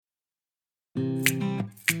Well,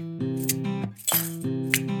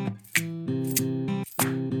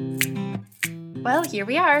 here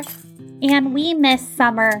we are. And we miss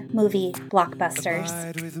summer movie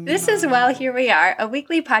blockbusters. This is Well, Here We Are, a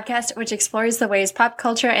weekly podcast which explores the ways pop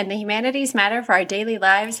culture and the humanities matter for our daily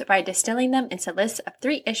lives by distilling them into lists of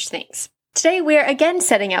 3-ish things. Today, we're again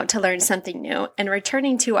setting out to learn something new and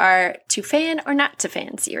returning to our To Fan or Not to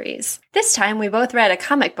Fan series. This time, we both read a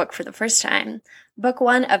comic book for the first time, Book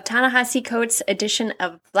 1 of Ta-Nehisi Coates' edition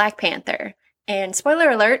of Black Panther. And spoiler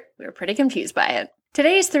alert, we were pretty confused by it.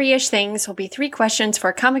 Today's 3-ish things will be 3 questions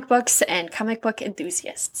for comic books and comic book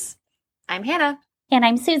enthusiasts. I'm Hannah. And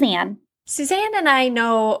I'm Suzanne. Suzanne and I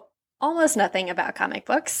know almost nothing about comic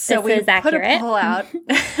books. So we put a poll out.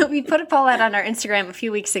 We put a poll out on our Instagram a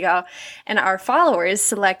few weeks ago, and our followers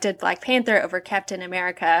selected Black Panther over Captain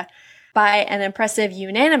America by an impressive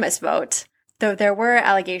unanimous vote, though there were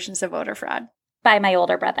allegations of voter fraud. By my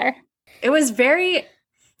older brother. It was very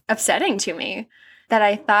upsetting to me that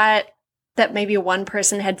I thought that maybe one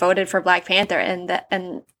person had voted for Black Panther and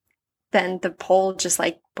then the poll just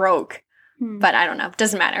broke. But I don't know.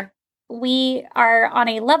 Doesn't matter. We are on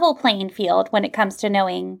a level playing field when it comes to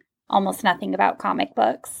knowing almost nothing about comic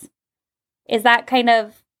books. Is that kind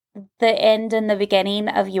of the end and the beginning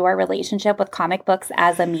of your relationship with comic books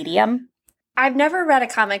as a medium? I've never read a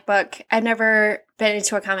comic book. I've never been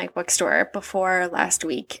into a comic book store before last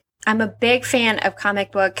week. I'm a big fan of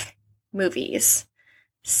comic book movies.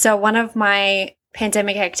 So one of my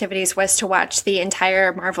pandemic activities was to watch the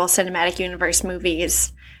entire Marvel Cinematic Universe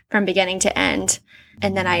movies from beginning to end.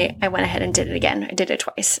 And then I went ahead and did it again. I did it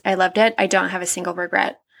twice. I loved it. I don't have a single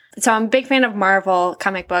regret. So I'm a big fan of Marvel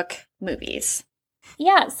comic book movies.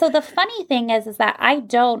 Yeah. So the funny thing is that I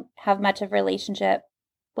don't have much of a relationship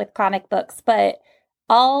with comic books, but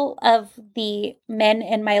all of the men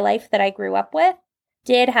in my life that I grew up with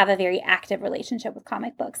did have a very active relationship with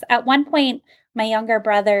comic books. At one point, my younger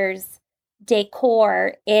brother's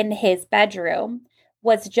decor in his bedroom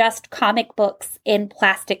was just comic books in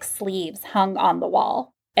plastic sleeves hung on the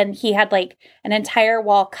wall. And he had an entire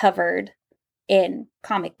wall covered in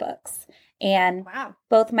comic books. And wow.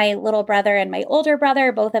 Both my little brother and my older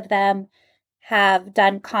brother, both of them have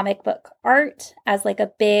done comic book art as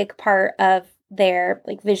a big part of their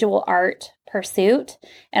visual art pursuit.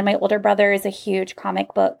 And my older brother is a huge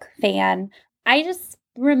comic book fan. I just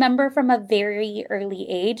remember from a very early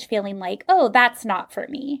age feeling oh, that's not for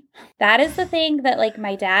me. That is the thing that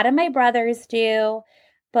my dad and my brothers do,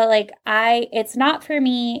 but it's not for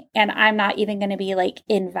me, and I'm not even going to be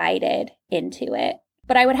invited into it.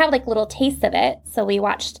 But I would have little tastes of it. So we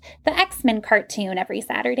watched the X-Men cartoon every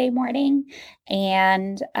Saturday morning.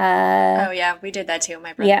 And oh yeah, we did that too,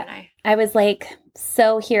 my brother and I. I was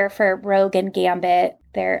so here for Rogue and Gambit,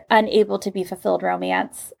 their unable to be fulfilled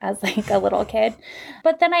romance as a little kid.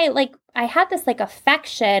 But then I had this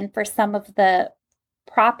affection for some of the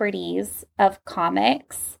properties of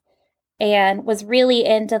comics and was really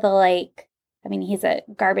into the he's a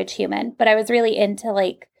garbage human, but I was really into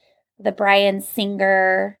the Bryan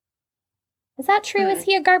Singer. Is that true? Is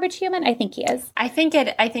he a garbage human? I think he is. I think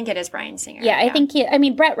it is Bryan Singer. Yeah, I think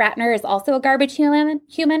Brett Ratner is also a garbage human,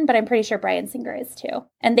 but I'm pretty sure Bryan Singer is too.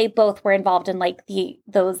 And they both were involved in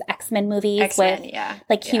those X-Men movies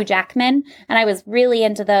with Hugh Jackman. And I was really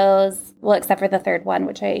into those. Well, except for the third one,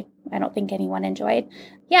 which I don't think anyone enjoyed.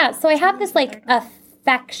 Yeah, so I have this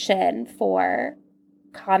affection for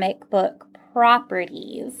comic book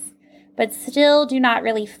properties, but still do not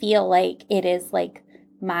really feel it is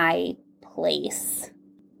my place.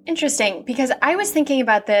 Interesting, because I was thinking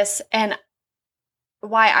about this and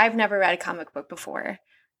why I've never read a comic book before.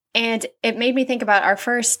 And it made me think about our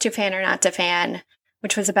first To Fan or Not to Fan,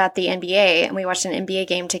 which was about the NBA, and we watched an NBA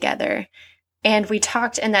game together. And we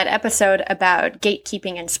talked in that episode about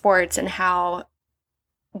gatekeeping in sports and how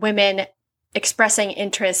women expressing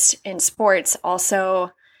interest in sports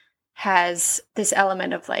also has this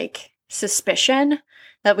element of suspicion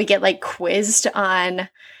that we get quizzed on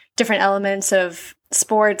different elements of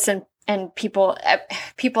sports, and people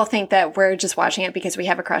think that we're just watching it because we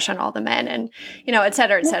have a crush on all the men, and et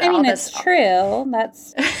cetera, et cetera. It's true.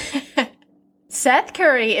 That's Seth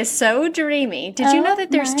Curry is so dreamy. Did you know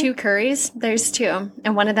that there's 2 Currys? There's 2,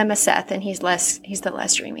 and one of them is Seth, and he's the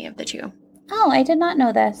less dreamy of the 2. Oh, I did not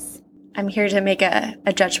know this. I'm here to make a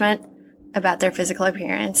judgment about their physical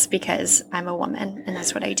appearance because I'm a woman and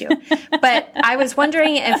that's what I do. But I was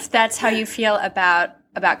wondering if that's how you feel about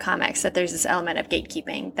comics, that there's this element of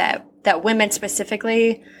gatekeeping, that women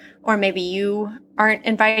specifically, or maybe you aren't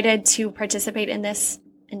invited to participate in this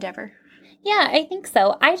endeavor. Yeah, I think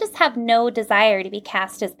so. I just have no desire to be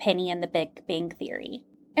cast as Penny in The Big Bang Theory.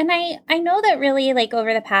 And I know that really, like,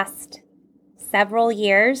 over the past several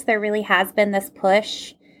years, there really has been this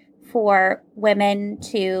push for women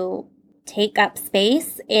to take up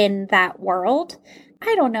space in that world.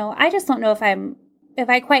 I don't know. I just don't know if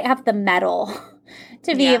I quite have the mettle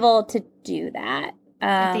to be able to do that. The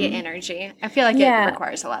energy. I feel like it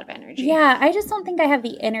requires a lot of energy. Yeah, I just don't think I have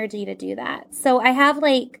the energy to do that. So I have,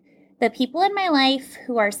 like, the people in my life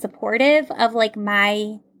who are supportive of, like,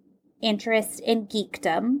 my interest in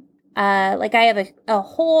geekdom. Like, I have a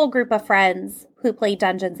whole group of friends who play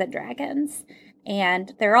Dungeons and Dragons,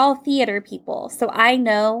 and they're all theater people. So I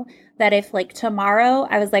know that if, like, tomorrow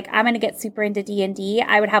I was like, I'm going to get super into D&D,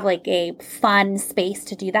 I would have, like, a fun space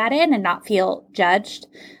to do that in and not feel judged.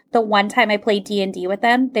 The one time I played D&D with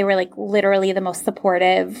them, they were, like, literally the most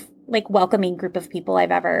supportive, like, welcoming group of people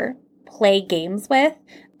I've ever played games with.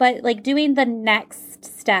 But, like, doing the next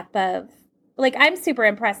step of, like, I'm super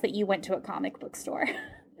impressed that you went to a comic book store.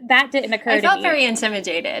 That didn't occur to me. I felt very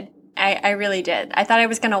intimidated. I really did. I thought I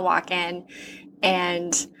was going to walk in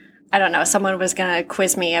and, I don't know, someone was going to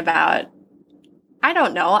quiz me about, I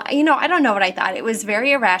don't know. You know, I don't know what I thought. It was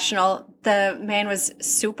very irrational. The man was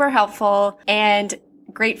super helpful and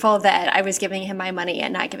grateful that I was giving him my money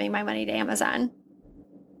and not giving my money to Amazon.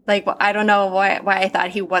 Like, I don't know why I thought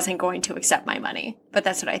he wasn't going to accept my money, but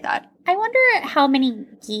that's what I thought. I wonder how many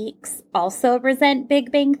geeks also resent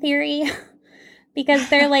Big Bang Theory because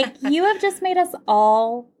they're like, you have just made us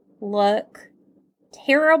all look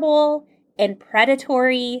terrible and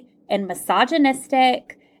predatory and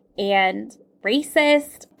misogynistic and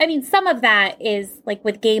racist. I mean, some of that is like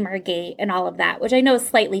with Gamergate and all of that, which I know is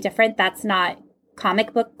slightly different. That's not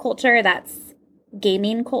comic book culture, that's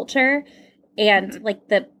gaming culture. And like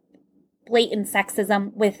the blatant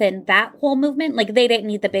sexism within that whole movement, like they didn't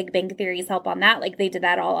need the Big Bang Theory's help on that. Like they did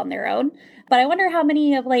that all on their own. But I wonder how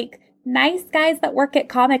many of like nice guys that work at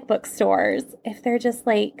comic book stores, if they're just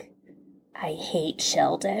like, I hate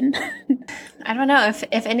Sheldon. I don't know.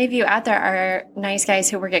 If any of you out there are nice guys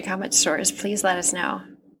who work at comic stores, please let us know.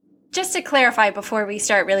 Just to clarify before we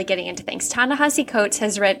start really getting into things, Ta-Nehisi Coates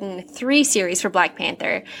has written 3 series for Black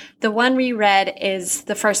Panther. The one we read is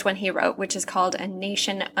the first one he wrote, which is called A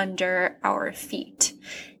Nation Under Our Feet.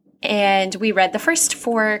 And we read the first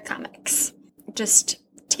 4 comics, just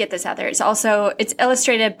to get this out there. It's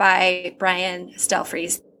illustrated by Brian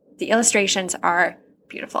Stelfreeze. The illustrations are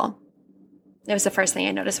beautiful. It was the first thing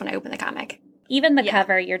I noticed when I opened the comic. Even the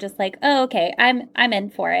cover, you're just like, oh, okay, I'm in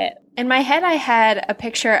for it. In my head, I had a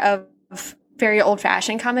picture of very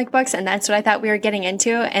old-fashioned comic books, and that's what I thought we were getting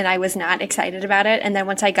into, and I was not excited about it. And then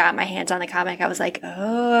once I got my hands on the comic, I was like,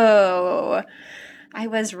 oh, I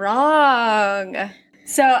was wrong.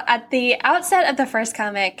 So at the outset of the first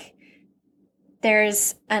comic,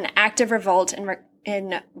 there's an active revolt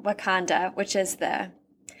in Wakanda, which is the...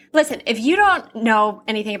 Listen, if you don't know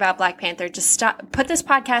anything about Black Panther, just stop, put this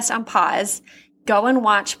podcast on pause, go and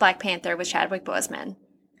watch Black Panther with Chadwick Boseman.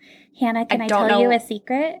 Hannah, can I tell you a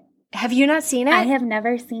secret? Have you not seen it? I have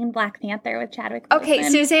never seen Black Panther with Chadwick Boseman. Okay,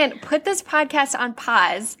 Suzanne, put this podcast on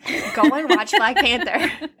pause, go and watch Black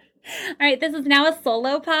Panther. All right, this is now a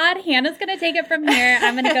solo pod. Hannah's going to take it from here.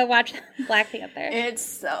 I'm going to go watch Black Panther. It's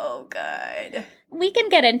so good. We can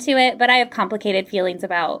get into it, but I have complicated feelings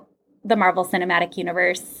about the Marvel Cinematic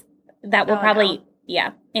Universe that will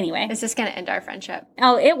anyway. Is this going to end our friendship?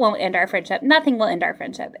 Oh, it won't end our friendship. Nothing will end our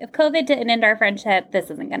friendship. If COVID didn't end our friendship, this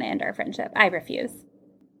isn't going to end our friendship. I refuse.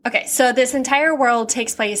 Okay, so this entire world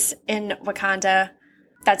takes place in Wakanda.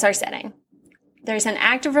 That's our setting. There's an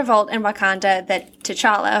active revolt in Wakanda that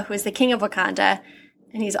T'Challa, who is the king of Wakanda,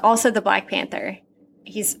 and he's also the Black Panther,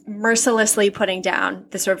 he's mercilessly putting down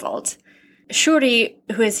this revolt. Shuri,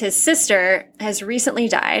 who is his sister, has recently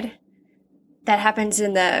died. That happens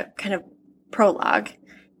in the kind of prologue.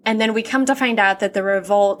 And then we come to find out that the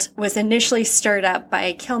revolt was initially stirred up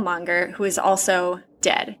by Killmonger, who is also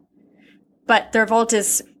dead. But the revolt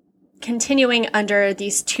is continuing under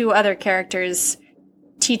these 2 other characters,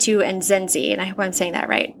 T2 and Zenzi. And I hope I'm saying that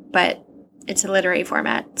right, but it's a literary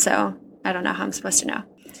format, so I don't know how I'm supposed to know.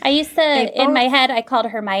 I used to, in my head, I called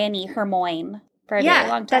Hermione Hermoine for a very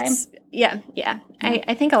long time.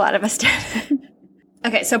 I think a lot of us did.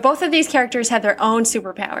 Okay, so both of these characters have their own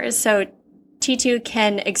superpowers. So T2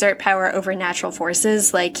 can exert power over natural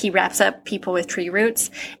forces, like he wraps up people with tree roots,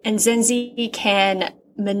 and Zenzi can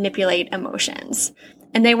manipulate emotions.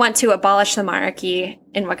 And they want to abolish the monarchy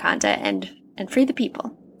in Wakanda and free the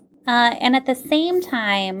people. And at the same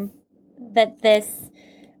time that this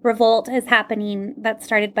revolt is happening, that's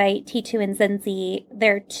started by T2 and Zenzi,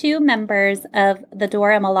 there are 2 members of the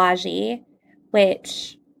Dora Milaje,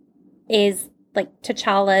 which is like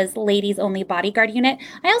T'Challa's ladies only bodyguard unit.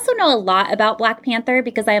 I also know a lot about Black Panther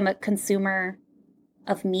because I am a consumer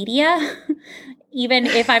of media, even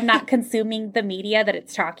if I'm not consuming the media that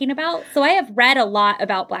it's talking about. So I have read a lot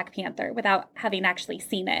about Black Panther without having actually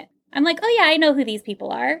seen it. I'm like, oh yeah, I know who these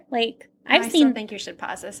people are. Like I still think you should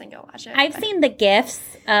pause this and go watch it. I've seen the gifs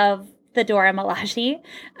of the Dora Milaje.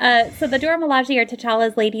 So the Dora Milaje are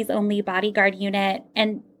T'Challa's ladies only bodyguard unit,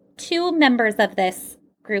 and two members of this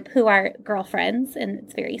group who are girlfriends, and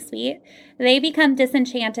it's very sweet. They become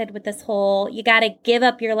disenchanted with this whole, you got to give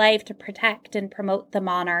up your life to protect and promote the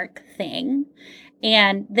monarch thing.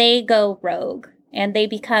 And they go rogue, and they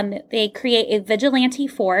create a vigilante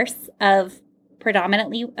force of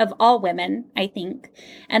predominantly of all women, I think,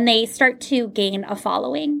 and they start to gain a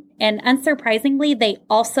following. And unsurprisingly, they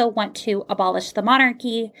also want to abolish the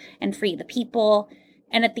monarchy and free the people.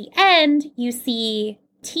 And at the end, you see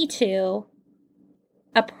T2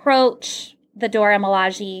 approach the Dora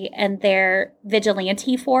Milaje and their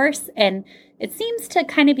vigilante force, and it seems to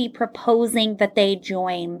kind of be proposing that they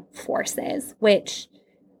join forces, which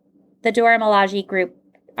the Dora Milaje group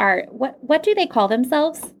are, what do they call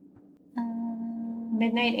themselves?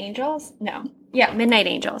 Midnight Angels? No. Yeah, Midnight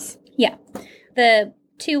Angels. Yeah. The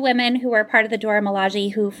two women who are part of the Dora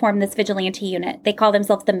Milaje who form this vigilante unit, they call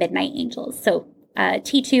themselves the Midnight Angels. So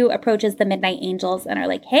T2 approaches the Midnight Angels and are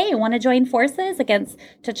like, hey, want to join forces against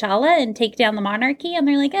T'Challa and take down the monarchy? And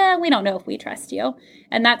they're like, we don't know if we trust you.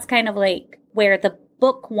 And that's kind of like where the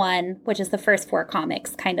book one, which is the first 4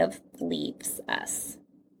 comics, kind of leaves us.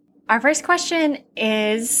 Our first question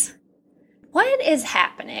is, what is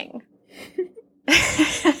happening?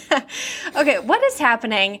 Okay, what is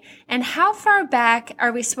happening, and how far back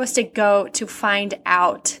are we supposed to go to find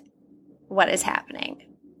out what is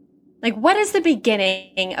happening? Like, what is the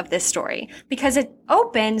beginning of this story? Because it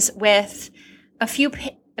opens with a few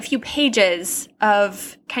pages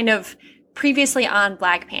of kind of previously on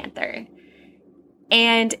Black Panther.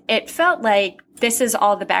 And it felt like this is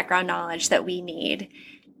all the background knowledge that we need.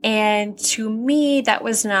 And to me, that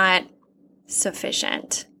was not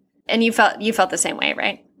sufficient. And you felt the same way,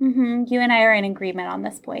 right? Mm-hmm. You and I are in agreement on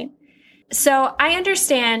this point. So I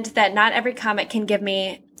understand that not every comic can give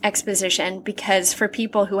me exposition, because for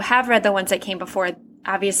people who have read the ones that came before,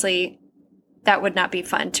 obviously that would not be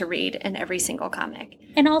fun to read in every single comic.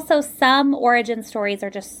 And also some origin stories are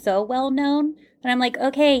just so well known that I'm like,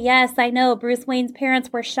 okay, yes, I know Bruce Wayne's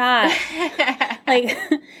parents were shot. Like,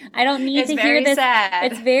 I don't need to hear this.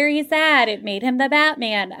 Sad. It's very sad. It made him the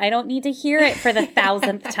Batman. I don't need to hear it for the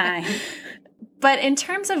 1,000th time. But in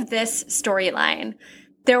terms of this storyline,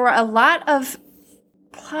 there were a lot of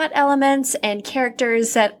plot elements and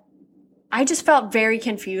characters that I just felt very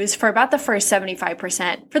confused for about the first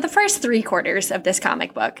 75%. For the first 3/4 of this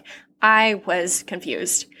comic book, I was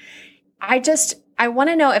confused. I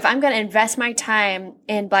want to know, if I'm going to invest my time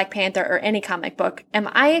in Black Panther or any comic book, am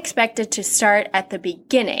I expected to start at the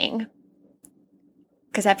beginning?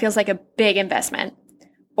 Because that feels like a big investment.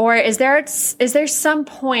 Or is there some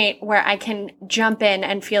point where I can jump in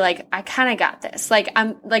and feel like I kind of got this?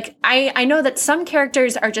 I know that some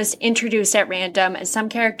characters are just introduced at random, and some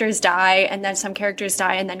characters die, and then some characters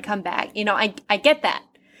die and then come back. You know, I get that.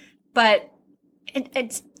 But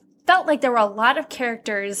it felt like there were a lot of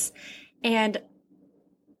characters and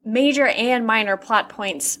major and minor plot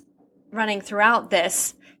points running throughout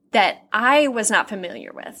this that I was not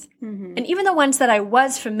familiar with. Mm-hmm. And even the ones that I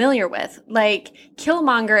was familiar with, like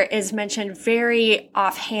Killmonger is mentioned very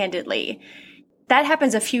offhandedly. That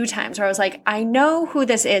happens a few times where I was like, I know who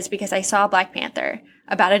this is because I saw Black Panther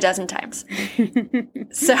about a dozen times.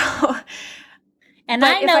 So... And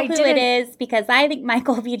I know who it is because I think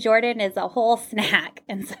Michael B. Jordan is a whole snack.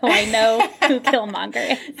 And so I know who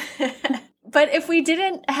Killmonger is. But if we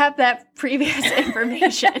didn't have that previous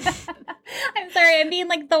information... I'm sorry, I'm being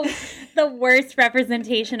like the worst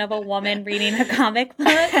representation of a woman reading a comic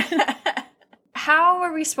book. How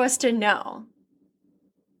are we supposed to know?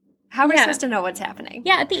 How are we supposed to know what's happening?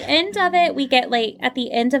 Yeah, at the end of it, we get at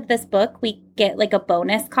the end of this book, we get a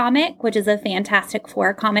bonus comic, which is a Fantastic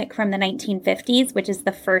Four comic from the 1950s, which is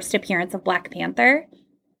the first appearance of Black Panther.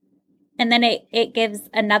 And then it gives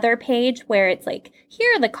another page where it's like,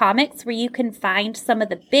 here are the comics where you can find some of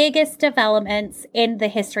the biggest developments in the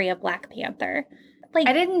history of Black Panther.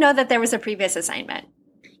 I didn't know that there was a previous assignment.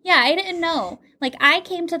 Yeah, I didn't know. I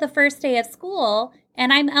came to the first day of school,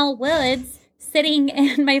 and I'm Elle Woods, sitting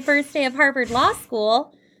in my first day of Harvard Law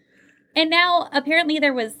School, and now apparently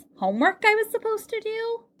there was homework I was supposed to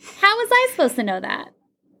do? How was I supposed to know that?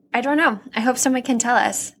 I don't know. I hope someone can tell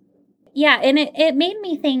us. Yeah, and it made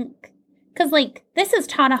me think, Because, like, this is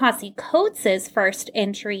Ta-Nehisi Coates' first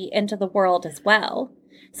entry into the world as well.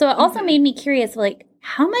 So it also made me curious, like,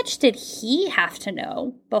 how much did he have to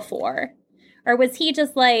know before? Or was he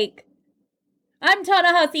just like, I'm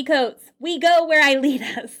Ta-Nehisi Coates. We go where I lead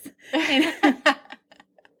us.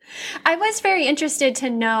 I was very interested to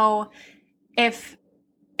know if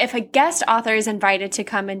a guest author is invited to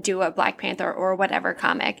come and do a Black Panther or whatever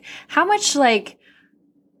comic, how much, like,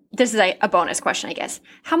 this is a bonus question, I guess,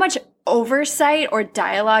 how much oversight or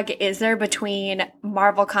dialogue is there between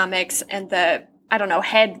Marvel Comics and the, I don't know,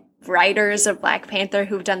 head writers of Black Panther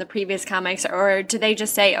who've done the previous comics? Or do they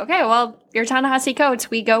just say, okay, well, you're Ta-Nehisi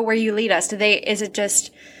Coates, we go where you lead us? Is it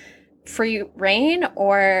just free reign,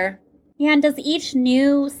 or? Yeah, and does each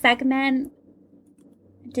new segment,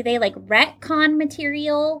 do they, like, retcon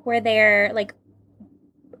material where they're, like,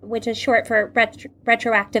 which is short for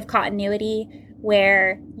retroactive continuity,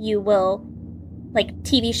 where you will, like,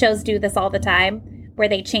 TV shows do this all the time, where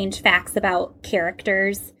they change facts about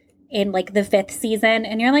characters in, like, the 5th season,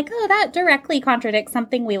 and you're like, oh, that directly contradicts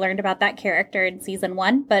something we learned about that character in season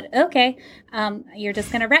 1, but okay, you're just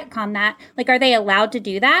going to retcon that. Like, are they allowed to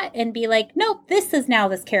do that and be like, nope, this is now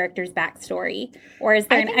this character's backstory? Or is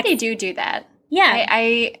there I think they do that. Yeah.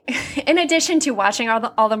 I in addition to watching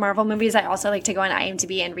all the Marvel movies, I also like to go on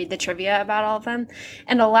IMDb and read the trivia about all of them.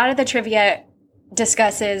 And a lot of the trivia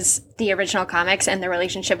discusses the original comics and the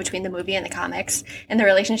relationship between the movie and the comics and the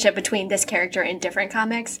relationship between this character in different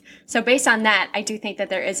comics. So based on that, I do think that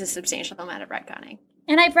there is a substantial amount of retconning.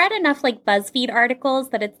 And I've read enough, like, BuzzFeed articles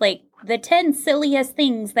that it's like the 10 silliest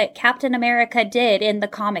things that Captain America did in the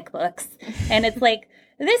comic books. And it's like,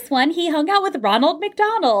 this one, he hung out with Ronald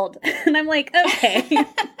McDonald. And I'm like, okay.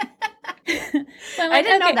 So I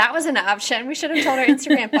didn't know that was an option. We should have told our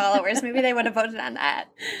Instagram followers. Maybe they would have voted on that.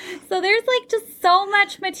 So there's, like, just so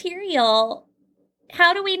much material.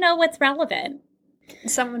 How do we know what's relevant?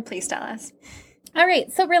 Someone please tell us. All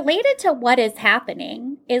right. So related to what is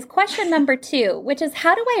happening is question number 2, which is,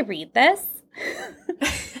 how do I read this?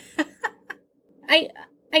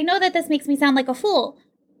 I know that this makes me sound like a fool.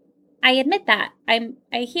 I admit that. I'm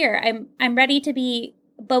ready to be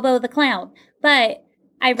Bobo the Clown. But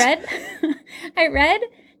I read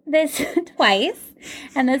this twice,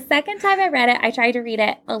 and the second time I read it, I tried to read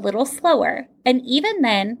it a little slower. And even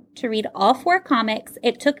then, to read all 4 comics,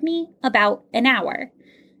 it took me about an hour.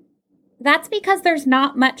 That's because there's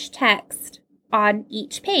not much text on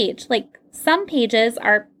each page. Like, some pages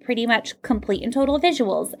are pretty much complete and total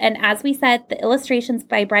visuals. And as we said, the illustrations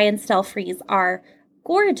by Brian Stelfreeze are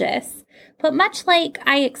gorgeous, but much like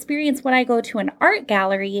I experience when I go to an art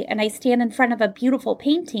gallery and I stand in front of a beautiful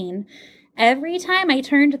painting, every time I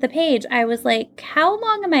turned the page, I was like, how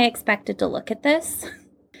long am I expected to look at this?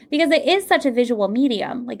 Because it is such a visual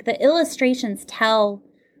medium. Like, the illustrations tell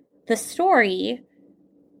the story,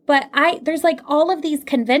 but there's, like, all of these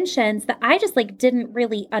conventions that I just, like, didn't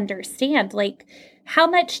really understand. Like, how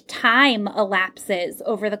much time elapses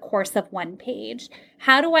over the course of one page?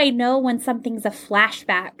 How do I know when something's a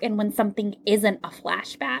flashback and when something isn't a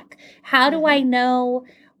flashback? How do I know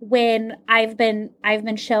when I've been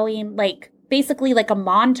showing, like, basically like a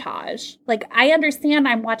montage? Like, I understand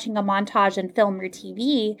I'm watching a montage in film or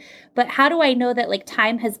TV, but how do I know that, like,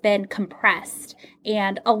 time has been compressed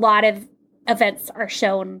and a lot of events are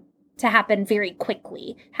shown to happen very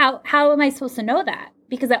quickly? How am I supposed to know that?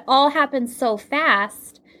 Because it all happens so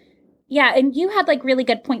fast. Yeah, and you had, like, really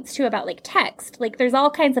good points, too, about, like, text. Like, there's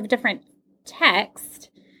all kinds of different text.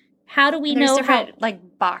 How do we know different,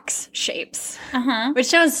 like, box shapes. Which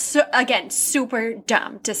sounds, again, super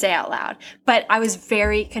dumb to say out loud. But I was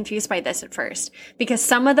very confused by this at first. Because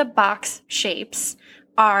some of the box shapes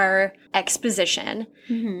are exposition.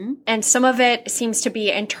 And some of it seems to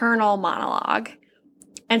be internal monologue.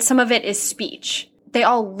 And some of it is speech. They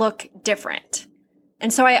all look different.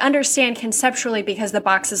 And so I understand conceptually, because the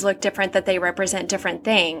boxes look different, that they represent different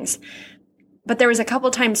things. But there was a couple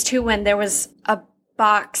times, too, when there was a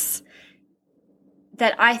box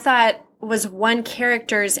that I thought was one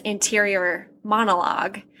character's interior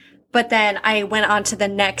monologue. But then I went on to the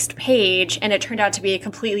next page, and it turned out to be a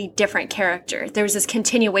completely different character. There was this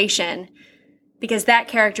continuation, because that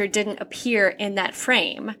character didn't appear in that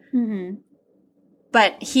frame.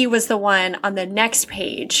 But he was the one on the next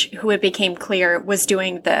page who, it became clear, was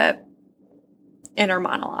doing the inner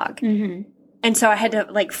monologue. And so I had to,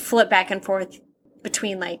 like, flip back and forth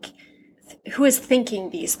between, like, who is thinking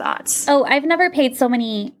these thoughts. Oh, I've never paid so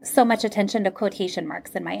much attention to quotation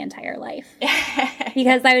marks in my entire life.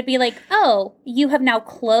 Because I would be like, oh, you have now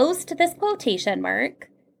closed this quotation mark.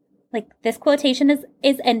 Like, this quotation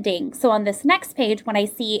is ending. So on this next page, when I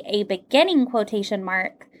see a beginning quotation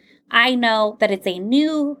mark, I know that it's a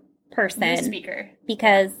new person. New speaker.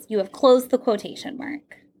 Because you have closed the quotation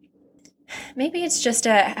mark. Maybe it's just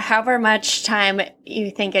however much time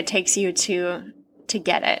you think it takes you to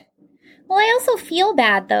get it. Well, I also feel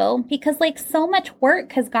bad though, because like so much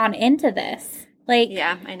work has gone into this. Like,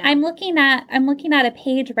 yeah, I know. I'm looking at a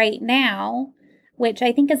page right now, which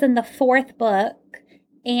I think is in the 4th book,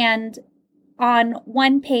 and on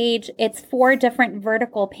one page it's 4 different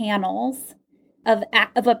vertical panels of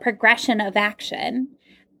a progression of action,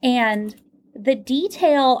 and the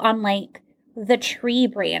detail on like the tree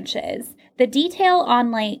branches, the detail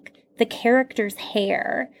on like the character's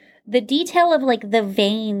hair, the detail of like the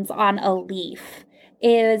veins on a leaf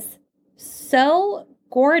is so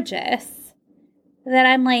gorgeous that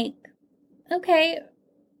I'm like, okay,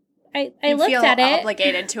 I looked at it.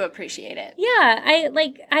 Obligated to appreciate it. Yeah,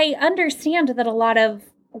 I understand that a lot of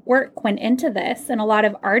work went into this and a lot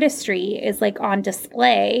of artistry is like on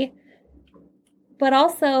display. But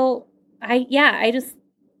also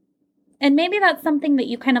and maybe that's something that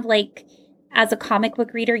you kind of like, as a comic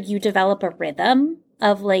book reader, you develop a rhythm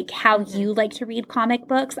of like how you like to read comic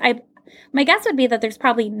books. My guess would be that there's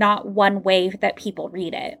probably not one way that people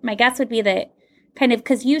read it. My guess would be that kind of,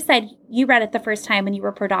 because you said you read it the first time and you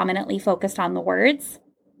were predominantly focused on the words,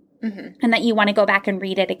 and that you want to go back and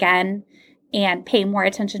read it again and pay more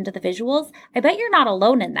attention to the visuals. I bet you're not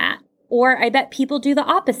alone in that. Or I bet people do the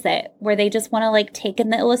opposite, where they just want to like take in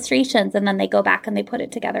the illustrations and then they go back and they put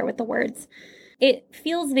it together with the words. It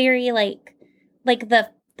feels very like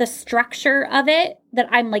the structure of it, that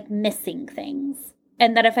I'm like missing things.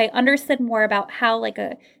 And that if I understood more about how like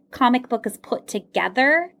a comic book is put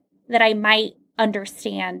together, that I might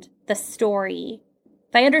understand the story.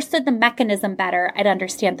 If I understood the mechanism better, I'd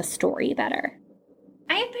understand the story better.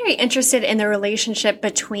 I am very interested in the relationship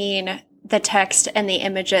between the text and the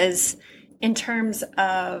images in terms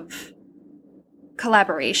of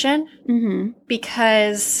collaboration,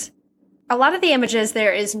 because a lot of the images,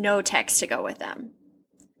 there is no text to go with them.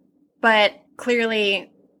 But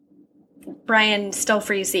clearly, Brian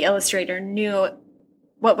Stelfreeze, the illustrator, knew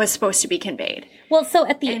what was supposed to be conveyed. Well, so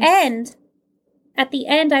at the end,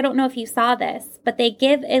 I don't know if you saw this, but they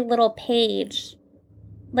give a little page,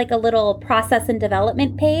 like a little process and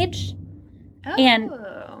development page. Oh.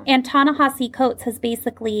 And Ta-Nehisi Coates has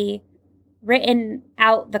basically written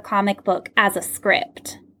out the comic book as a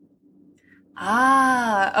script.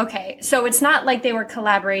 Ah, okay. So it's not like they were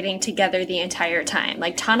collaborating together the entire time.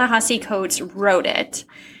 Like Ta-Nehisi Coates wrote it,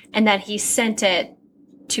 and then he sent it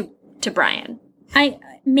to Brian.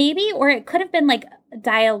 Or it could have been like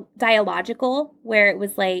dialogical, where it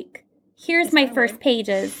was like, here's my first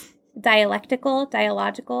pages. Dialogical.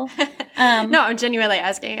 No, I'm genuinely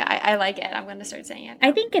asking. I like it. I'm going to start saying it.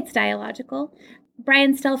 I think it's dialogical.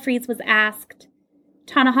 Brian Stelfreeze was asked,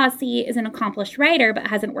 Ta-Nehisi is an accomplished writer but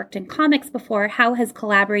hasn't worked in comics before. How has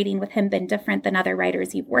collaborating with him been different than other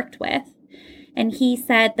writers you've worked with? And he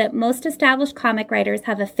said that most established comic writers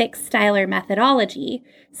have a fixed style or methodology.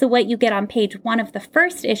 So what you get on page 1 of the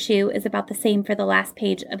first issue is about the same for the last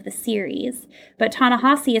page of the series. But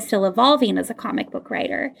Ta-Nehisi is still evolving as a comic book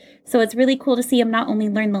writer. So it's really cool to see him not only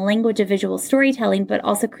learn the language of visual storytelling, but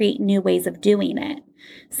also create new ways of doing it.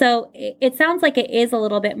 So it sounds like it is a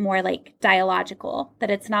little bit more like dialogical, that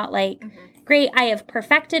it's not like, great, I have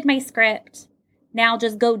perfected my script, now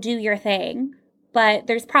just go do your thing. But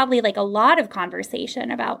there's probably like a lot of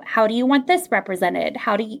conversation about, how do you want this represented?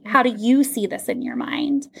 How do you see this in your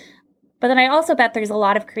mind? But then I also bet there's a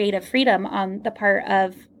lot of creative freedom on the part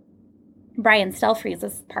of Brian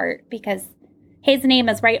Stelfreeze's part, because his name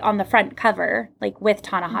is right on the front cover, like with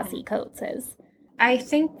Ta-Nehisi Coates's. I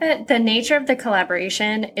think that the nature of the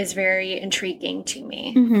collaboration is very intriguing to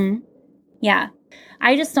me. Mm-hmm. Yeah.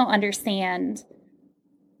 I just don't understand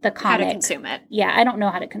the comic. How to consume it. Yeah, I don't know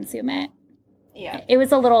how to consume it. Yeah. It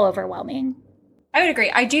was a little overwhelming. I would agree.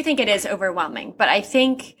 I do think it is overwhelming, but I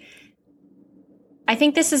think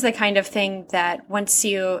this is the kind of thing that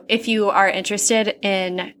if you are interested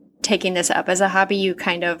in taking this up as a hobby, you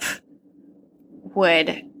kind of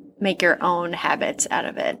would make your own habits out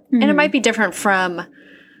of it. Mm-hmm. And it might be different from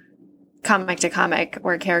comic to comic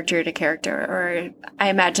or character to character, or I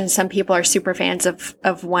imagine some people are super fans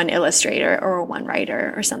of one illustrator or one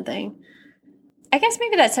writer or something. I guess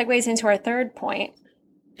maybe that segues into our third point,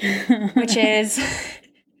 which is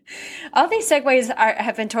all these segues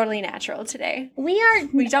have been totally natural today. We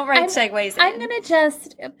don't write segues in. I'm going to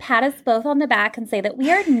just pat us both on the back and say that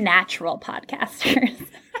we are natural podcasters.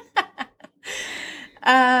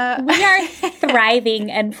 We are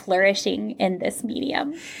thriving and flourishing in this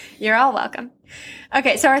medium. You're all welcome.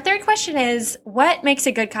 Okay, so our third question is, what makes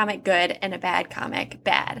a good comic good and a bad comic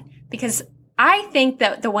bad? because I think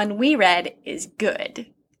that the one we read is good,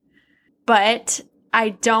 but I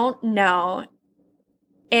don't know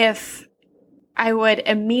if I would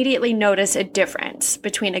immediately notice a difference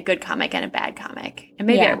between a good comic and a bad comic. And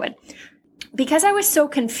maybe I would. Because I was so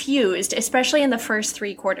confused, especially in the first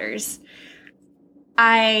 3 quarters,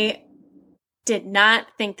 I did not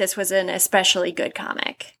think this was an especially good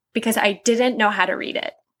comic because I didn't know how to read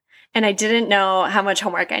it. And I didn't know how much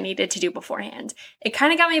homework I needed to do beforehand. It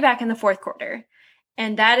kind of got me back in the 4th quarter.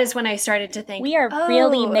 And that is when I started to think, we are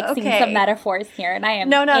really mixing some metaphors here, and I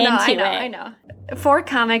am I know. 4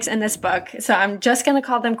 comics in this book, so I'm just going to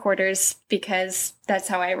call them quarters because that's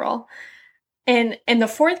how I roll. And in the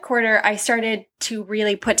 4th quarter, I started to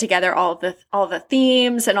really put together all the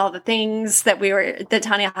themes and all the things that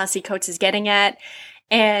Ta-Nehisi Coates is getting at.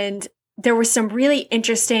 And there were some really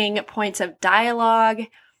interesting points of dialogue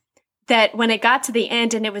that when it got to the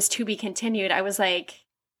end and it was to be continued, I was like,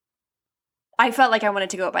 I felt like I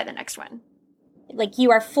wanted to go by the next one. Like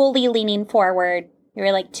you are fully leaning forward.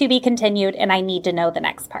 You're like, to be continued, and I need to know the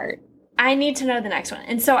next part. I need to know the next one.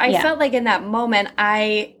 And so I felt like in that moment,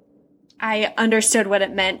 I understood what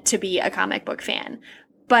it meant to be a comic book fan.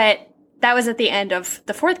 But that was at the end of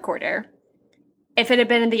the 4th quarter. If it had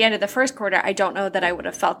been at the end of the 1st quarter, I don't know that I would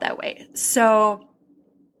have felt that way. So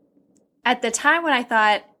at the time when I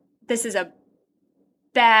thought this is a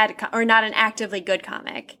bad or not an actively good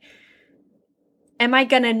comic, am I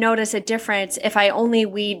going to notice a difference if I only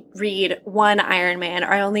read one Iron Man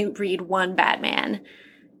or I only read one Batman?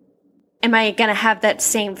 Am I going to have that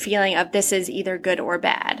same feeling of this is either good or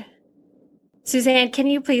bad? Suzanne, can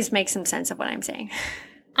you please make some sense of what I'm saying?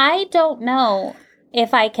 I don't know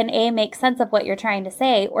if I can A, make sense of what you're trying to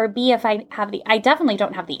say, or B, if I definitely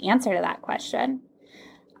don't have the answer to that question.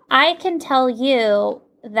 I can tell you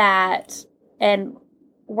that, and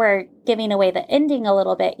we're giving away the ending a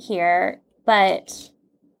little bit here, but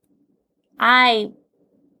I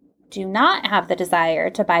do not have the desire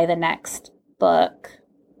to buy the next book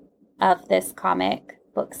of this comic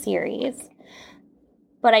book series.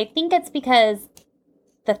 But I think it's because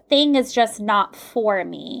the thing is just not for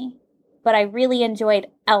me, but I really enjoyed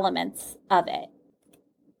elements of it.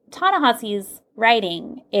 Ta-Nehisi's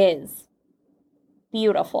writing is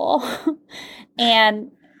beautiful.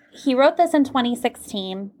 And he wrote this in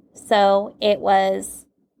 2016, so it was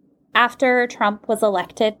after Trump was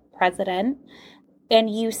elected president.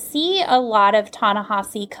 And you see a lot of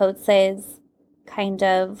Ta-Nehisi Coates' kind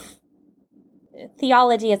of,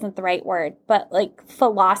 theology isn't the right word, but like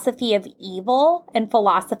philosophy of evil and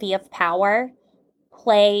philosophy of power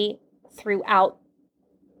play throughout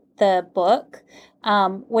the book,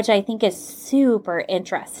 which I think is super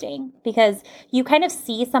interesting because you kind of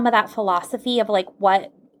see some of that philosophy of like what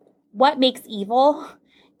makes evil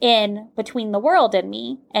in Between the World and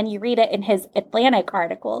Me, and you read it in his Atlantic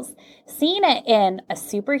articles. Seeing it in a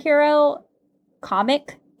superhero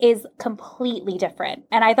comic is completely different.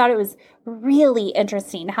 And I thought it was really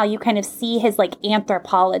interesting how you kind of see his like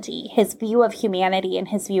anthropology, his view of humanity and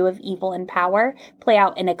his view of evil and power play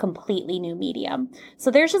out in a completely new medium. So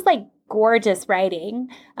there's just like gorgeous writing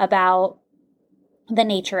about the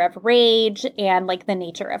nature of rage and like the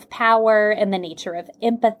nature of power and the nature of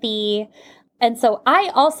empathy. And so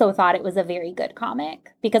I also thought it was a very good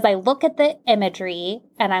comic because I look at the imagery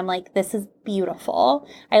and I'm like, this is beautiful.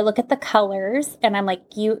 I look at the colors and I'm like,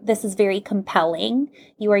 this is very compelling.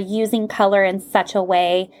 You are using color in such a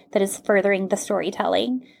way that is furthering the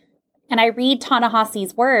storytelling. And I read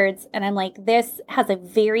Ta-Nehisi's words and I'm like, this has a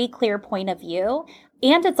very clear point of view.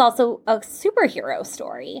 And it's also a superhero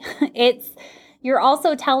story. You're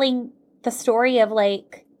also telling the story of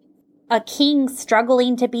like, a king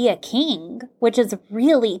struggling to be a king, which is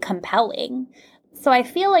really compelling. So I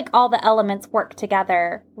feel like all the elements work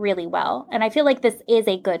together really well. And I feel like this is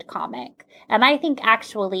a good comic. And I think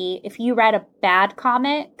actually, if you read a bad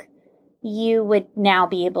comic, you would now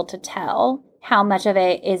be able to tell how much of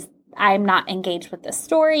it is I'm not engaged with this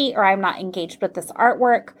story or I'm not engaged with this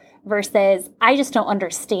artwork versus I just don't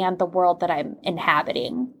understand the world that I'm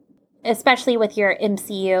inhabiting. Especially with your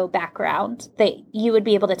MCU background, that you would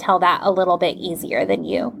be able to tell that a little bit easier than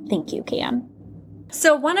you think you can.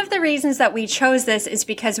 So one of the reasons that we chose this is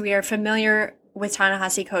because we are familiar with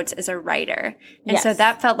Ta-Nehisi Coates as a writer. And so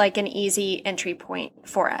that felt like an easy entry point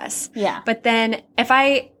for us. Yeah. But then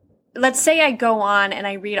let's say I go on and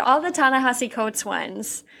I read all the Ta-Nehisi Coates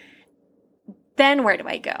ones, then where do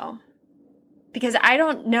I go? Because I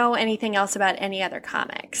don't know anything else about any other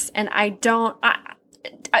comics. And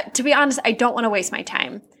to be honest, I don't want to waste my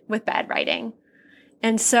time with bad writing.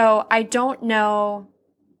 And so I don't know.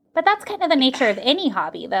 But that's kind of the nature of any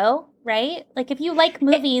hobby, though. right? Like, if you like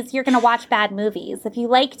movies, you're going to watch bad movies. If you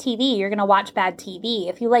like TV, you're going to watch bad TV.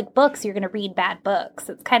 If you like books, you're going to read bad books.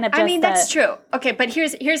 It's kind of just that's true. Okay, but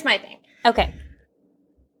here's my thing. Okay,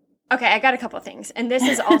 I got a couple of things. And this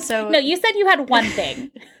is also... No, you said you had one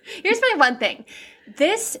thing. Here's my one thing.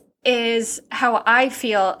 This is how I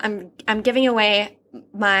feel. I'm giving away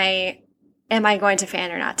my... Am I going to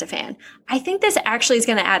fan or not to fan? I think this actually is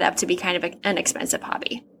going to add up to be kind of an expensive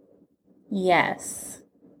hobby. Yes.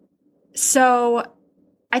 So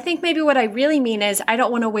I think maybe what I really mean is I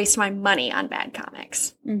don't want to waste my money on bad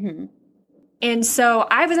comics. Mm-hmm. And so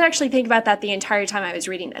I was actually thinking about that the entire time I was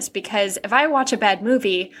reading this, because if I watch a bad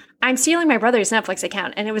movie, I'm stealing my brother's Netflix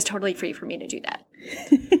account, and it was totally free for me to do that.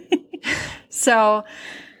 So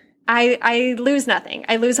I lose nothing.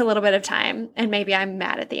 I lose a little bit of time, and maybe I'm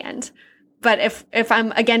mad at the end. But if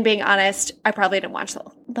I'm, again, being honest, I probably didn't watch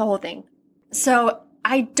the whole thing. So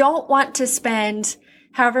I don't want to spend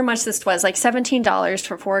however much this was, like $17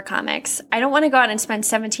 for 4 comics. I don't want to go out and spend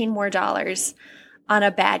 $17 more on a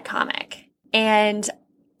bad comic. And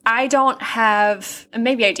I don't have,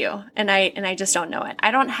 maybe I do, and I just don't know it. I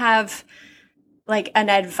don't have like an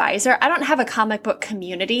advisor. I don't have a comic book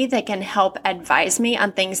community that can help advise me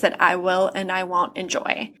on things that I will and I won't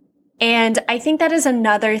enjoy. And I think that is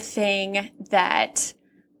another thing that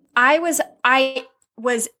I was,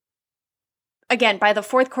 again, by the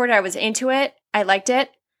 4th quarter, I was into it. I liked it.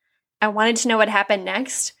 I wanted to know what happened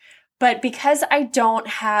next. But because I don't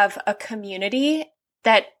have a community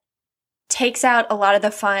that takes out a lot of the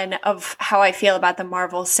fun of how I feel about the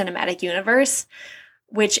Marvel Cinematic Universe,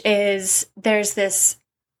 which is there's this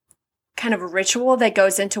kind of ritual that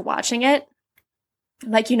goes into watching it.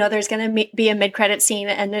 Like, there's going to be a mid-credit scene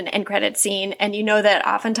and an end-credit scene. And that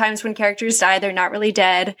oftentimes when characters die, they're not really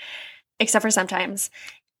dead, except for sometimes.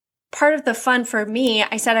 Part of the fun for me,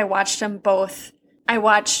 I said I watched them both. I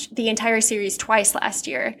watched the entire series twice last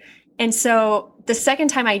year. And so the second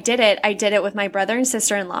time I did it with my brother and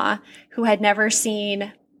sister-in-law who had never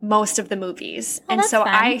seen most of the movies. Oh, and so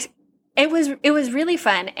fun. It was really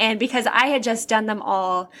fun. And because I had just done them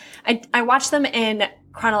all, I watched them in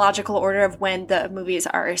chronological order of when the movies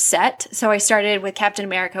are set. So I started with Captain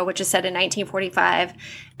America, which is set in 1945,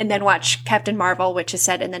 and then watched Captain Marvel, which is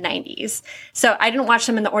set in the 90s. So I didn't watch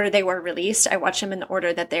them in the order they were released. I watched them in the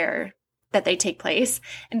order that they take place.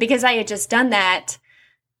 And because I had just done that,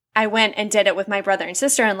 I went and did it with my brother and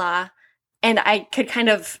sister-in-law, and I could kind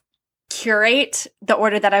of curate the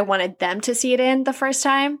order that I wanted them to see it in the first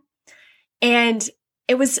time. And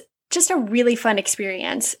it was just a really fun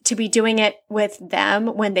experience to be doing it with them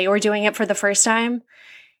when they were doing it for the first time.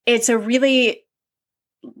 It's a really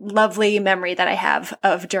lovely memory that I have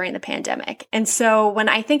of during the pandemic. And so when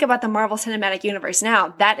I think about the Marvel Cinematic Universe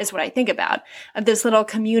now, that is what I think about, of this little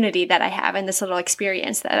community that I have and this little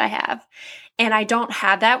experience that I have. And I don't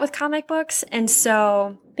have that with comic books. And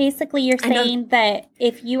so basically you're saying that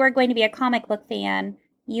if you are going to be a comic book fan,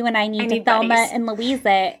 you and I need to Thelma buddies. and Louise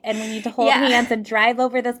it, and we need to hold hands and drive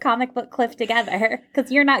over this comic book cliff together,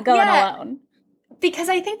 because you're not going alone. Because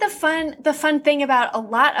I think the fun thing about a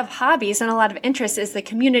lot of hobbies and a lot of interests is the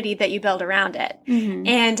community that you build around it. Mm-hmm.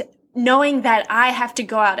 And knowing that I have to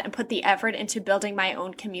go out and put the effort into building my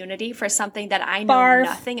own community for something that I know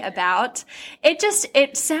nothing about,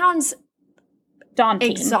 it sounds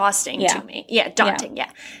daunting. Exhausting to me. Yeah, daunting,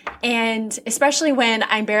 yeah. And especially when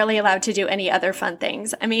I'm barely allowed to do any other fun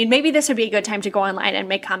things. I mean, maybe this would be a good time to go online and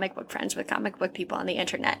make comic book friends with comic book people on the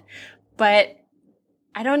internet. But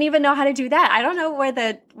I don't even know how to do that. I don't know where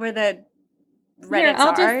the Reddits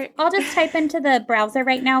are. I'll just type into the browser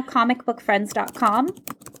right now, comicbookfriends.com,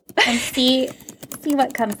 and see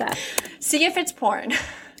what comes up. See if it's porn.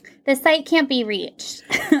 The site can't be reached.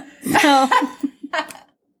 So...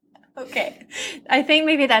 Okay. I think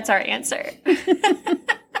maybe that's our answer.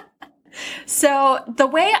 So the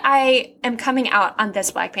way I am coming out on this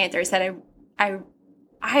Black Panther is that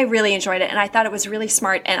I really enjoyed it, and I thought it was really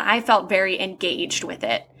smart, and I felt very engaged with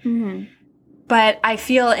it. Mm-hmm. But I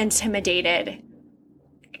feel intimidated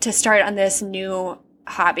to start on this new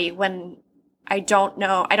hobby when I don't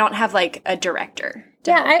have like a director.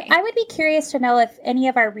 I would be curious to know if any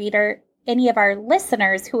of our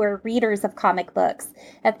listeners who are readers of comic books,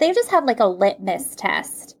 if they just have like a litmus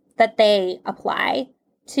test that they apply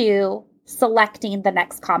to selecting the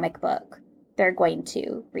next comic book they're going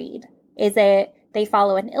to read. Is it they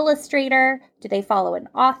follow an illustrator? Do they follow an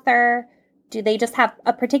author? Do they just have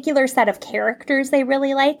a particular set of characters they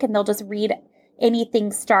really like and they'll just read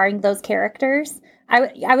anything starring those characters?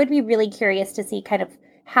 I would be really curious to see kind of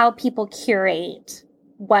how people curate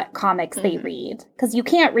what comics they read, because you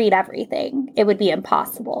can't read everything. It would be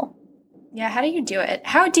impossible. Yeah, how do you do it?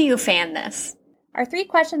 How do you fan this? Our 3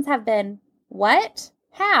 questions have been what,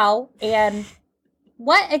 how, and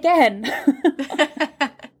what again?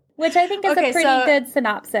 Which I think is a pretty good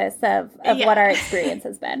synopsis of what our experience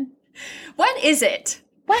has been. What is it?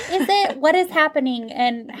 What is it? What is happening?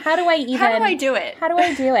 And how do I do it? How do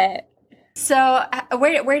I do it? So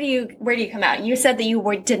where do you come out? You said that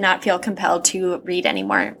you did not feel compelled to read any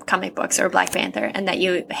more comic books or Black Panther, and that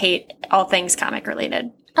you hate all things comic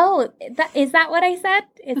related. Oh, is that what I said?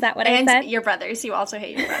 Is that what I said? And your brothers. You also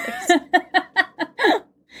hate your brothers.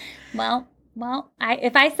 Well,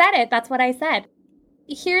 if I said it, that's what I said.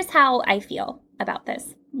 Here's how I feel about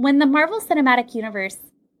this. When the Marvel Cinematic Universe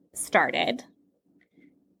started,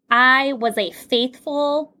 I was a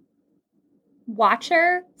faithful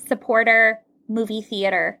watcher, supporter, movie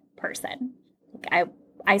theater person.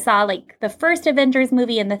 I saw like the first Avengers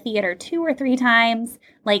movie in the theater 2 or 3 times,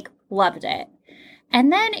 like loved it.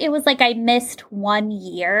 And then it was like I missed 1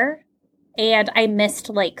 year and I missed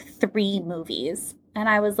like 3 movies. And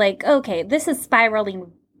I was like, okay, this is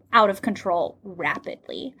spiraling out of control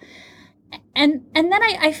rapidly. And then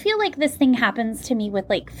I feel like this thing happens to me with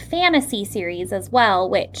like fantasy series as well,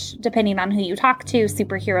 which depending on who you talk to,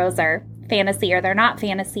 superheroes are fantasy or they're not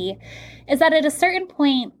fantasy, is that at a certain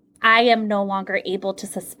point, I am no longer able to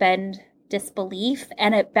suspend disbelief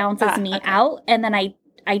and it bounces me out. And then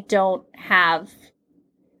I don't have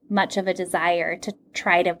much of a desire to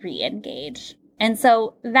try to re-engage. And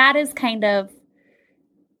so that is kind of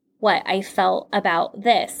what I felt about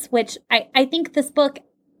this, which I think this book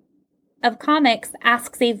of comics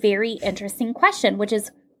asks a very interesting question, which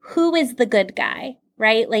is who is the good guy,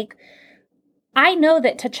 right? Like, I know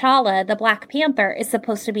that T'Challa, the Black Panther, is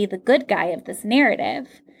supposed to be the good guy of this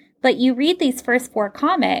narrative, but you read these first 4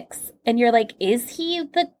 comics and you're like, is he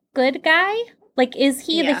the good guy? Like, is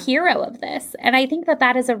he the hero of this? And I think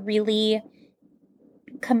that is a really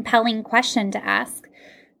compelling question to ask.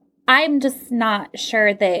 I'm just not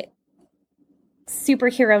sure that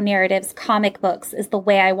superhero narratives, comic books, is the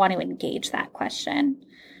way I want to engage that question.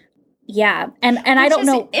 Yeah. And I don't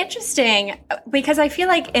know. Interesting, because I feel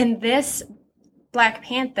like in this Black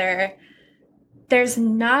Panther, there's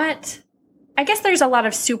not, I guess there's a lot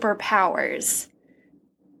of superpowers,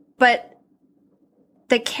 but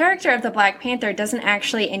the character of the Black Panther doesn't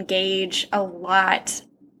actually engage a lot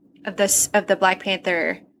of the Black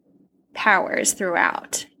Panther powers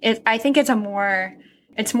throughout. I think it's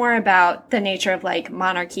more about the nature of like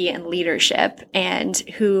monarchy and leadership and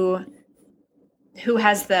who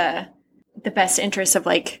has the best interests of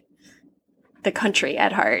like the country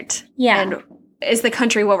at heart. Yeah. And is the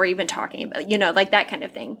country what we're even talking about? You know, like that kind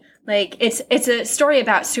of thing. Like it's a story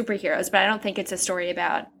about superheroes, but I don't think it's a story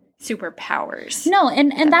about superpowers. No,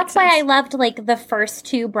 and that's why I loved like the first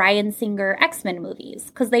 2 Bryan Singer X-Men movies,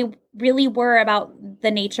 because they really were about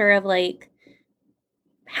the nature of like,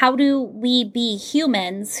 how do we be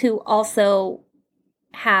humans who also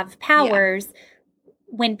have powers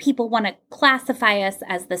when people want to classify us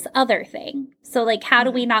as this other thing? So like, how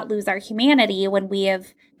do we not lose our humanity when we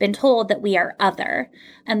have been told that we are other?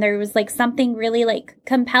 And there was like something really like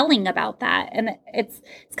compelling about that. And it's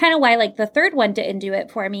kind of why like the 3rd one didn't do it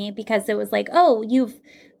for me, because it was like, oh,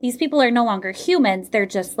 these people are no longer humans. They're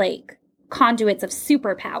just like conduits of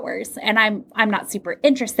superpowers. And I'm not super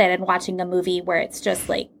interested in watching a movie where it's just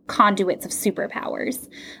like conduits of superpowers.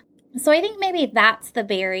 So I think maybe that's the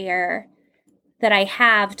barrier that I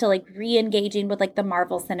have to like re-engaging with like the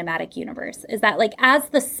Marvel Cinematic Universe, is that like as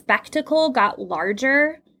the spectacle got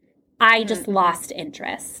larger, I just lost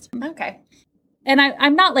interest. Okay. And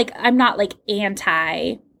I'm not like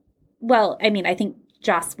anti, well, I mean, I think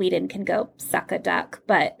Joss Whedon can go suck a duck,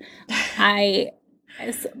 but I'm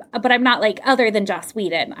not like, other than Joss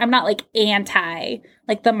Whedon, I'm not like anti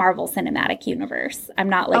like the Marvel Cinematic Universe. I'm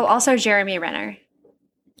not like, oh, also Jeremy Renner.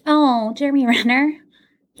 Oh, Jeremy Renner.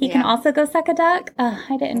 He can also go suck a duck? Oh,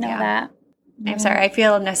 I didn't know that. I'm sorry. I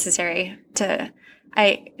feel necessary to,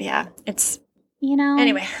 it's, you know.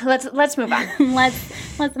 Anyway, let's move on.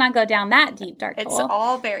 let's not go down that deep dark hole. It's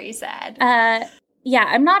all very sad. Yeah,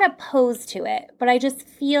 I'm not opposed to it, but I just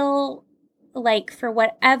feel like for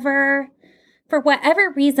whatever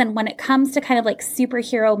reason, when it comes to kind of like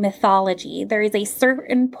superhero mythology, there is a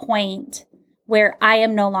certain point where I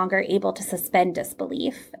am no longer able to suspend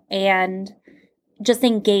disbelief and just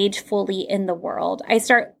engage fully in the world. I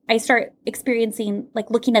start experiencing,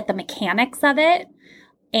 like, looking at the mechanics of it,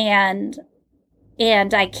 and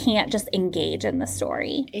I can't just engage in the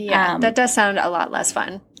story. Yeah, that does sound a lot less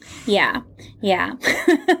fun. Yeah. I'm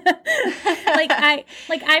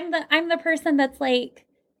the person that's like,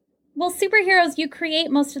 well, superheroes, you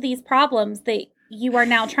create most of these problems that you are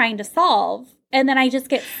now trying to solve. And then I just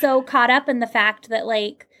get so caught up in the fact that,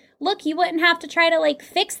 like, look, you wouldn't have to try to, like,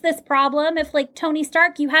 fix this problem if, like, Tony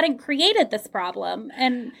Stark, you hadn't created this problem.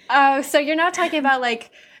 And oh, so you're not talking about,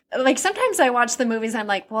 like sometimes I watch the movies and I'm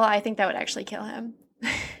like, well, I think that would actually kill him.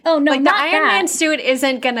 Oh, no, like, not the Iron that. Man suit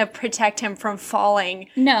isn't going to protect him from falling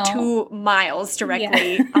 2 miles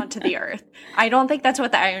directly onto the earth. I don't think that's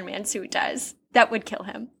what the Iron Man suit does. That would kill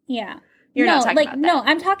him. Yeah. You're not talking about that. No,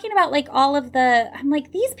 I'm talking about, like, all of the, I'm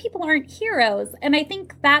like, these people aren't heroes. And I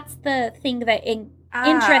think that's the thing that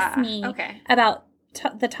interests me about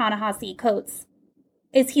the Ta-Nehisi Coates,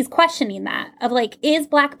 is he's questioning that, of, like, is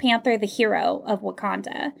Black Panther the hero of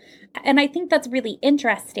Wakanda? And I think that's really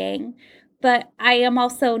interesting, but I am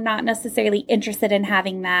also not necessarily interested in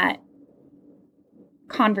having that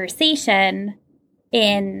conversation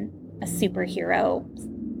in a superhero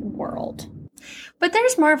world. But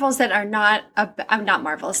there's Marvels that are not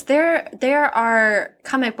Marvels. There are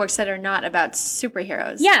comic books that are not about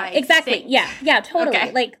superheroes. Yeah, exactly. Yeah, totally.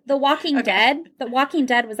 Okay. Like The Walking Dead. The Walking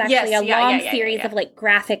Dead was actually a long series of, like,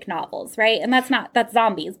 graphic novels, right? And that's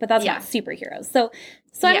zombies, but that's not superheroes. So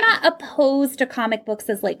I'm not opposed to comic books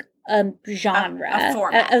as, like, a genre, a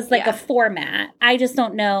format, as, like, a format. I just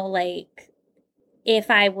don't know, like,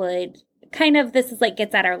 if I would. Kind of, this is, like,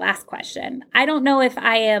 gets at our last question. I don't know if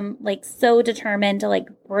I am, like, so determined to, like,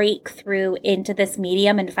 break through into this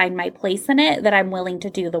medium and find my place in it that I'm willing to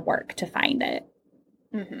do the work to find it.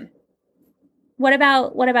 Mm-hmm. What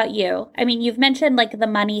about you? I mean, you've mentioned, like, the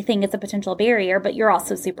money thing is a potential barrier, but you're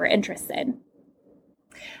also super interested.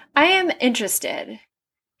 I am interested.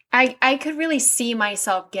 I could really see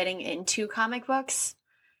myself getting into comic books,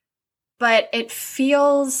 but it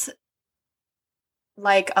feels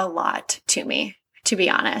like a lot to me, to be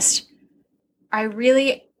honest. I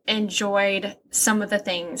really enjoyed some of the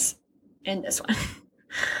things in this one.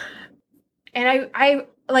 And I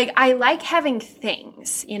like having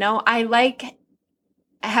things, you know? I like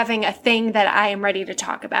having a thing that I am ready to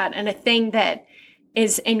talk about, and a thing that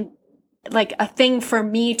is like a thing for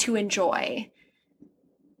me to enjoy,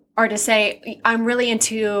 or to say I'm really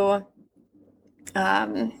into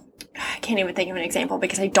I can't even think of an example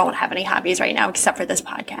because I don't have any hobbies right now except for this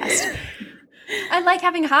podcast. I like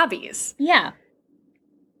having hobbies. Yeah.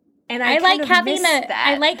 And I like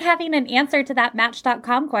having an answer to that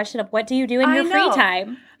Match.com question of what do you do in your free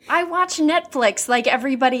time? I watch Netflix like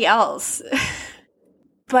everybody else.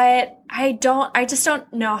 But I just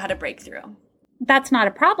don't know how to break through. That's not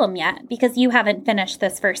a problem yet because you haven't finished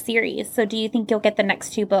this first series. So do you think you'll get the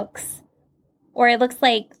next 2 books? Or it looks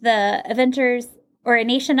like the Avengers or A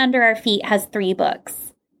Nation Under Our Feet has 3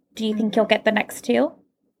 books. Do you think you'll get the next 2?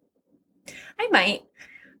 I might.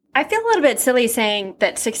 I feel a little bit silly saying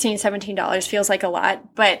that $16, $17 feels like a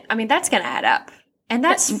lot, but I mean, that's going to add up. And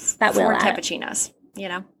that's that 4 cappuccinos, you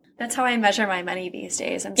know? That's how I measure my money these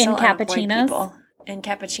days. I'm still in cappuccinos? People in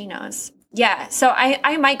cappuccinos. Yeah. So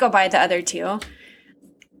I might go buy the other 2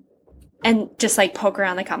 and just, like, poke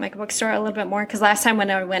around the comic book store a little bit more. Because last time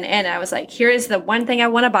when I went in, I was like, here is the one thing I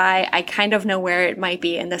want to buy. I kind of know where it might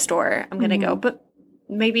be in the store. I'm going to go. But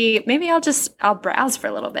maybe I'll browse for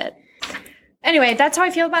a little bit. Anyway, that's how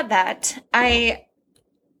I feel about that. I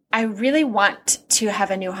really want to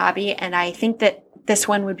have a new hobby, and I think that this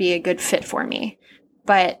one would be a good fit for me.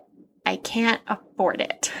 But I can't afford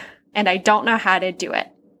it, and I don't know how to do it.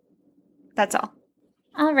 That's all.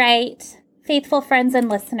 All right. Faithful friends and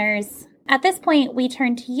listeners, at this point, we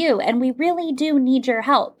turn to you, and we really do need your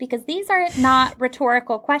help because these are not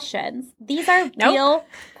rhetorical questions. These are real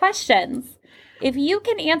questions. If you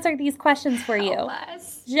can answer these questions for you,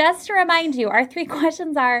 just to remind you, our 3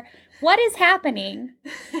 questions are, what is happening?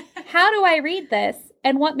 How do I read this?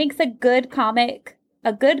 And what makes a good comic,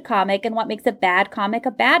 and what makes a bad comic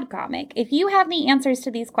a bad comic? If you have the answers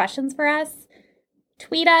to these questions for us,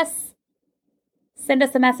 tweet us, send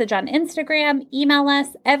us a message on Instagram, email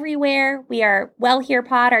us everywhere. We are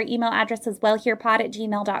WellHerePod. Our email address is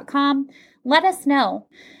wellherepod@gmail.com. Let us know.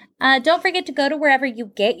 Don't forget to go to wherever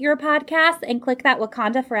you get your podcasts and click that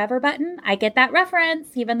Wakanda Forever button. I get that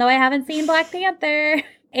reference, even though I haven't seen Black Panther.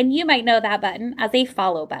 And you might know that button as a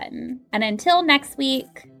follow button. And until next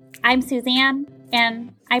week, I'm Suzanne,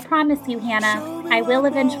 and I promise you, Hannah, I will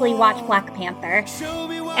eventually watch Black Panther.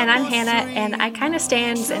 And I'm Hannah, and I kind of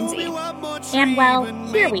stand Zinzi. And, well,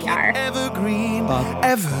 here we are. Evergreen,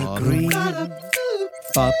 evergreen.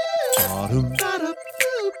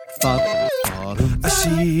 I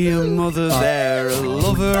see a mother there, a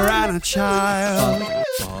lover and a child.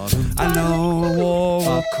 I know a war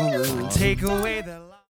will come and take away their life.